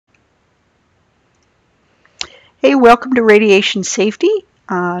Hey, welcome to Radiation Safety.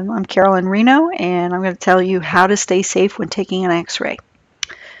 I'm Carolyn Reno, and I'm going to tell you how to stay safe when taking an X-ray.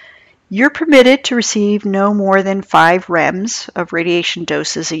 You're permitted to receive no more than 5 REMs of radiation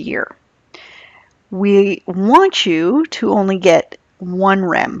doses a year. We want you to only get 1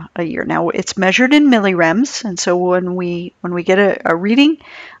 REM a year. Now, it's measured in millirems, and so when we get a reading,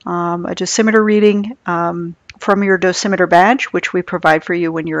 a dosimeter reading from your dosimeter badge, which we provide for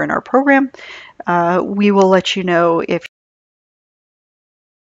you when you're in our program, we will let you know if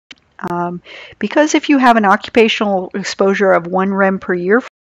because if you have an occupational exposure of 1 REM per year,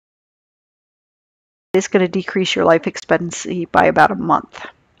 it's going to decrease your life expectancy by about a month.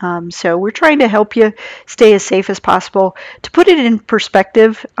 So we're trying to help you stay as safe as possible. To put it in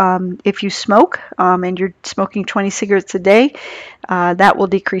perspective, if you smoke and you're smoking 20 cigarettes a day, that will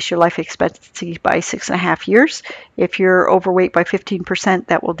decrease your life expectancy by 6.5 years. If you're overweight by 15%,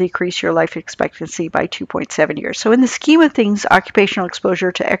 that will decrease your life expectancy by 2.7 years. So in the scheme of things, occupational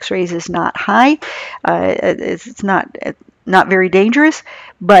exposure to X-rays is not high. It's not very dangerous,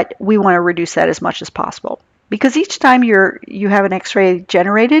 but we want to reduce that as much as possible. Because each time you have an X-ray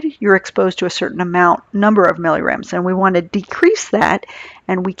generated, you're exposed to a certain number of millirems, and we want to decrease that,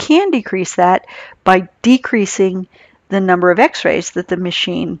 and we can decrease that by decreasing the number of X-rays that the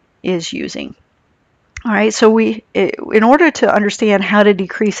machine is using. All right, so in order to understand how to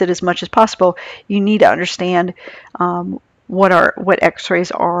decrease it as much as possible, you need to understand what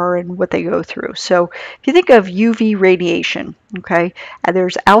X-rays are and what they go through. So if you think of UV radiation, okay,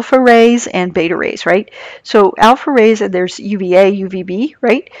 there's alpha rays and beta rays, right? So alpha rays, there's UVA, UVB,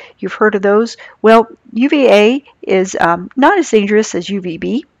 right? You've heard of those. Well, UVA is not as dangerous as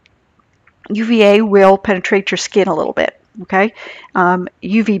UVB. UVA will penetrate your skin a little bit. Okay,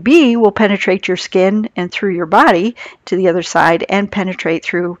 UVB will penetrate your skin and through your body to the other side and penetrate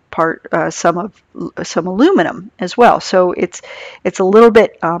through some aluminum as well. So it's a little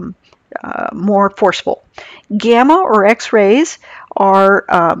bit more forceful. Gamma or X-rays are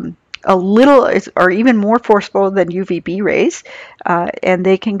even more forceful than UVB rays, and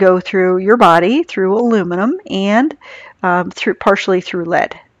they can go through your body through aluminum and partially through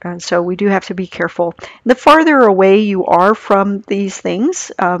lead. So we do have to be careful. The farther away you are from these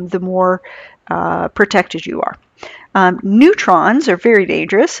things, the more protected you are. Neutrons are very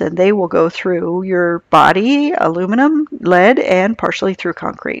dangerous, and they will go through your body, aluminum, lead, and partially through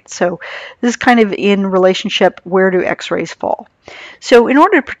concrete. So this is kind of in relationship, where do X-rays fall? So in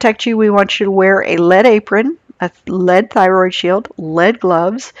order to protect you, we want you to wear a lead apron, a lead thyroid shield, lead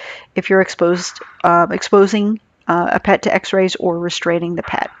gloves if you're exposing a pet to X-rays or restraining the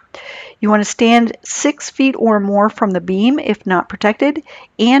pet. You want to stand 6 feet or more from the beam if not protected,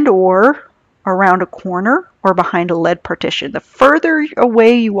 and or around a corner or behind a lead partition. The further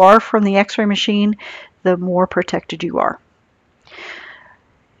away you are from the X-ray machine, the more protected you are.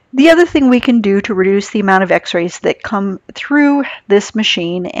 The other thing we can do to reduce the amount of X-rays that come through this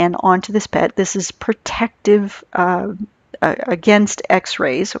machine and onto this pet, this is protective against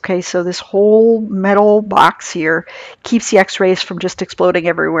X-rays. Okay, so this whole metal box here keeps the X-rays from just exploding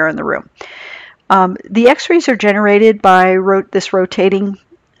everywhere in the room. The X-rays are generated by this rotating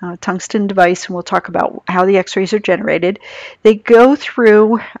tungsten device, and we'll talk about how the X-rays are generated. They go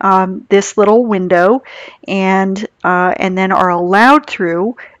through this little window and then are allowed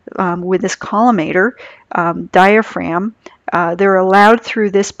through with this collimator diaphragm. They're allowed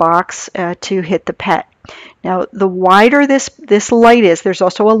through this box to hit the pet. Now, the wider this light is, there's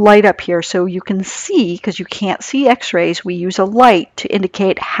also a light up here so you can see, because you can't see X-rays, we use a light to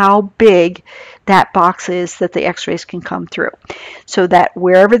indicate how big that box is that the X-rays can come through. So that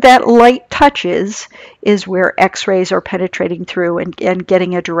wherever that light touches is where X-rays are penetrating through and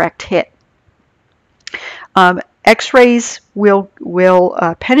getting a direct hit. X-rays will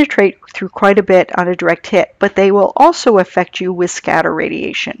penetrate through quite a bit on a direct hit, but they will also affect you with scatter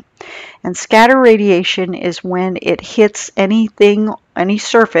radiation. And scatter radiation is when it hits anything, any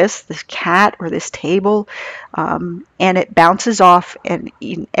surface, this cat or this table, and it bounces off in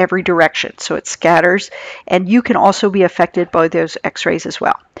every direction. So it scatters, and you can also be affected by those X-rays as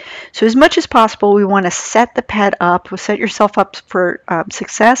well. So as much as possible, we want to set the pet up, set yourself up for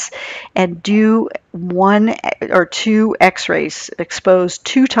success, and do 1 or 2 X-rays x-rays. Expose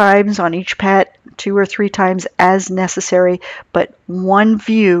 2 times on each pet, 2 or 3 times as necessary, but one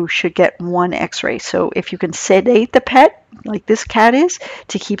view should get 1 x-ray. So if you can sedate the pet, like this cat is,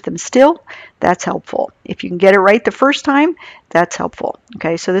 to keep them still, that's helpful. If you can get it right the first time, that's helpful.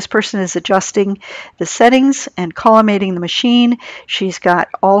 Okay, so this person is adjusting the settings and collimating the machine. She's got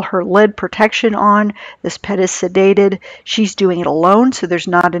all her lead protection on. This pet is sedated. She's doing it alone, so there's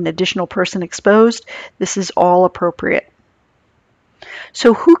not an additional person exposed. This is all appropriate.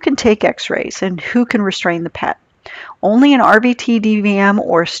 So who can take x-rays and who can restrain the pet? Only an RVT, DVM,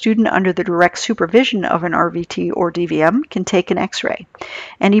 or a student under the direct supervision of an RVT or DVM can take an x-ray.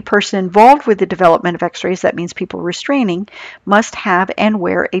 Any person involved with the development of x-rays, that means people restraining, must have and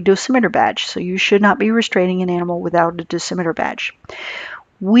wear a dosimeter badge. So you should not be restraining an animal without a dosimeter badge.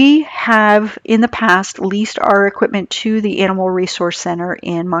 We have in the past leased our equipment to the Animal Resource Center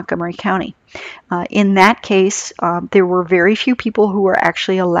in Montgomery County. In that case, there were very few people who were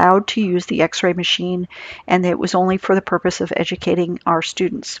actually allowed to use the x-ray machine, and it was only for the purpose of educating our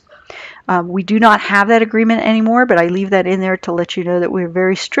students. We do not have that agreement anymore, but I leave that in there to let you know that we're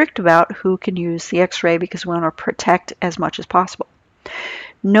very strict about who can use the x-ray because we want to protect as much as possible.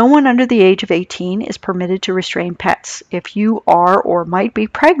 No one under the age of 18 is permitted to restrain pets. If you are or might be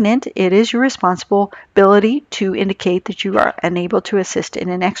pregnant, it is your responsibility to indicate that you are unable to assist in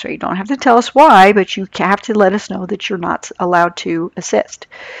an x-ray. You don't have to tell us why, but you have to let us know that you're not allowed to assist.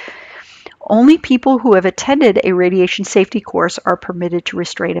 Only people who have attended a radiation safety course are permitted to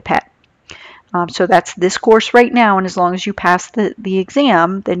restrain a pet. So that's this course right now, and as long as you pass the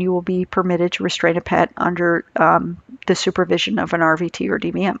exam, then you will be permitted to restrain a pet under the supervision of an RVT or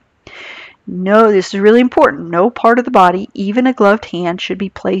DVM. No, this is really important. No part of the body, even a gloved hand, should be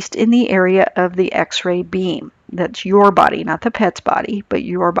placed in the area of the x-ray beam. That's your body, not the pet's body, but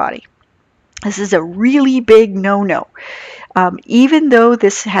your body. This is a really big no-no. Even though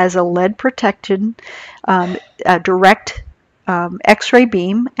this has a lead protection, direct x-ray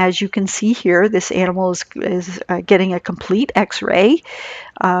beam, as you can see here, this animal is getting a complete x-ray.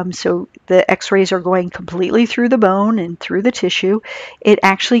 So the x-rays are going completely through the bone and through the tissue. It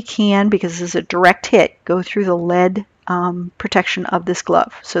actually can, because this is a direct hit, go through the lead protection of this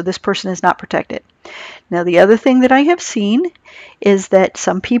glove. So this person is not protected. Now the other thing that I have seen is that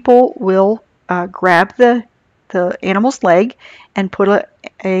some people will grab the animal's leg and put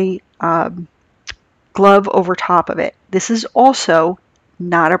a glove over top of it. This is also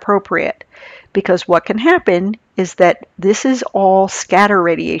not appropriate because what can happen is that this is all scatter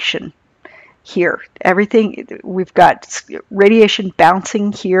radiation here. Everything, we've got radiation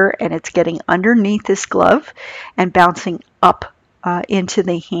bouncing here and it's getting underneath this glove and bouncing up into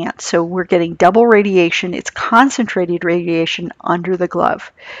the hand. So we're getting double radiation. It's concentrated radiation under the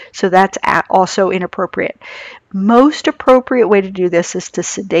glove. So that's also inappropriate. Most appropriate way to do this is to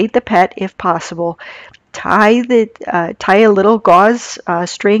sedate the pet if possible. Tie a little gauze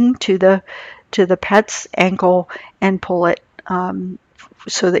string to the pet's ankle and pull it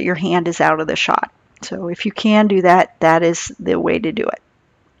so that your hand is out of the shot. So if you can do that, that is the way to do it.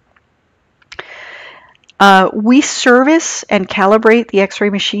 We service and calibrate the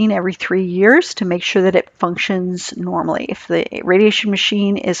x-ray machine every 3 years to make sure that it functions normally. If the radiation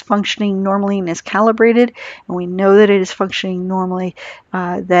machine is functioning normally and is calibrated, and we know that it is functioning normally,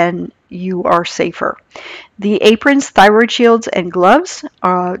 then you are safer. The aprons, thyroid shields, and gloves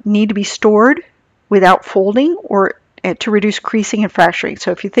need to be stored without folding or to reduce creasing and fracturing.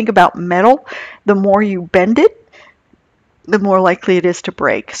 So if you think about metal, the more you bend it, the more likely it is to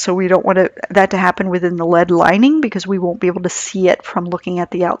break. So we don't want that to happen within the lead lining because we won't be able to see it from looking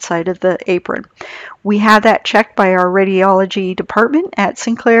at the outside of the apron. We have that checked by our radiology department at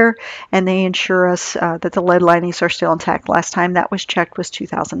Sinclair, and they ensure us that the lead linings are still intact. Last time that was checked was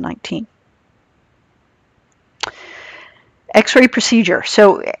 2019. X-ray procedure.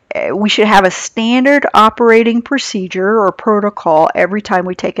 So we should have a standard operating procedure or protocol every time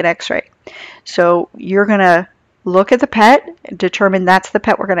we take an x-ray. So you're going to look at the pet, determine that's the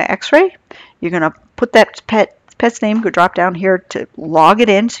pet we're going to x-ray. You're going to put that pet's name, go drop down here to log it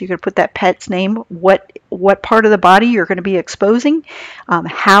in. So you're going to put that pet's name, what part of the body you're going to be exposing,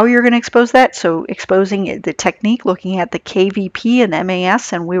 how you're going to expose that. So exposing the technique, looking at the KVP and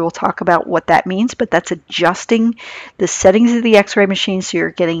MAS, and we will talk about what that means, but that's adjusting the settings of the x-ray machine so you're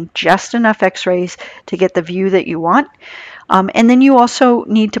getting just enough x-rays to get the view that you want. And then you also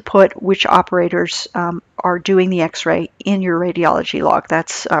need to put which operators are doing the x-ray in your radiology log.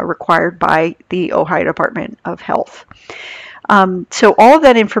 That's required by the Ohio Department of Health. So all of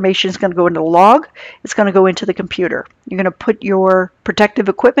that information is going to go into the log. It's going to go into the computer. You're going to put your protective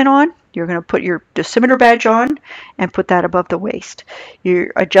equipment on. You're going to put your dosimeter badge on and put that above the waist.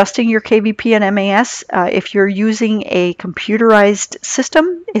 You're adjusting your KVP and MAS. If you're using a computerized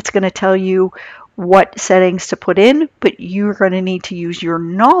system, it's going to tell you what settings to put in, but you're going to need to use your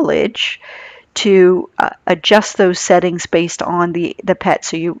knowledge to adjust those settings based on the pet.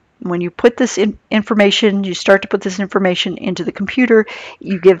 So when you put this information, you start to put this information into the computer,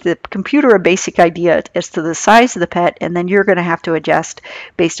 you give the computer a basic idea as to the size of the pet, and then you're going to have to adjust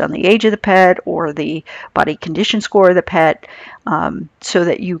based on the age of the pet or the body condition score of the pet, so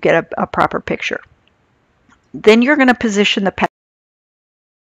that you get a proper picture. Then you're going to position the pet.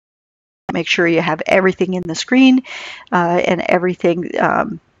 Make sure you have everything in the screen and everything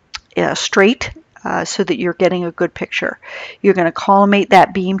straight, so that you're getting a good picture. You're going to collimate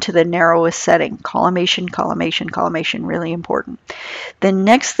that beam to the narrowest setting. Collimation, collimation, collimation, really important. The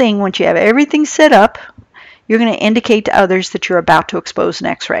next thing, once you have everything set up, you're going to indicate to others that you're about to expose an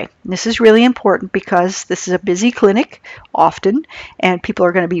x-ray. This is really important because this is a busy clinic often, and people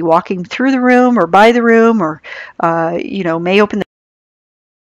are going to be walking through the room or by the room, or may open the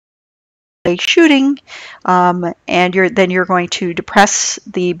shooting, and then you're going to depress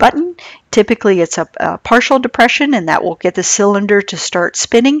the button. Typically it's a partial depression, and that will get the cylinder to start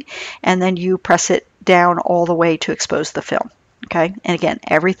spinning, and then you press it down all the way to expose the film. Okay, and again,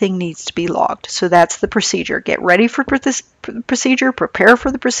 everything needs to be logged. So that's the procedure. Get ready for this procedure, prepare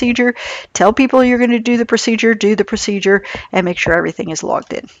for the procedure, tell people you're going to do the procedure, and make sure everything is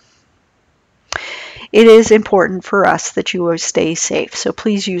logged in. It is important for us that you stay safe. So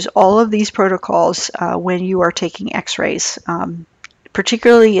please use all of these protocols when you are taking x-rays,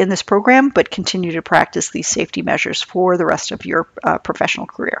 particularly in this program, but continue to practice these safety measures for the rest of your professional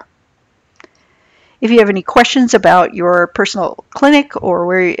career. If you have any questions about your personal clinic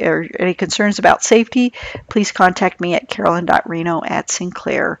or any concerns about safety, please contact me at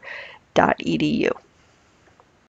carolyn.reno@sinclair.edu.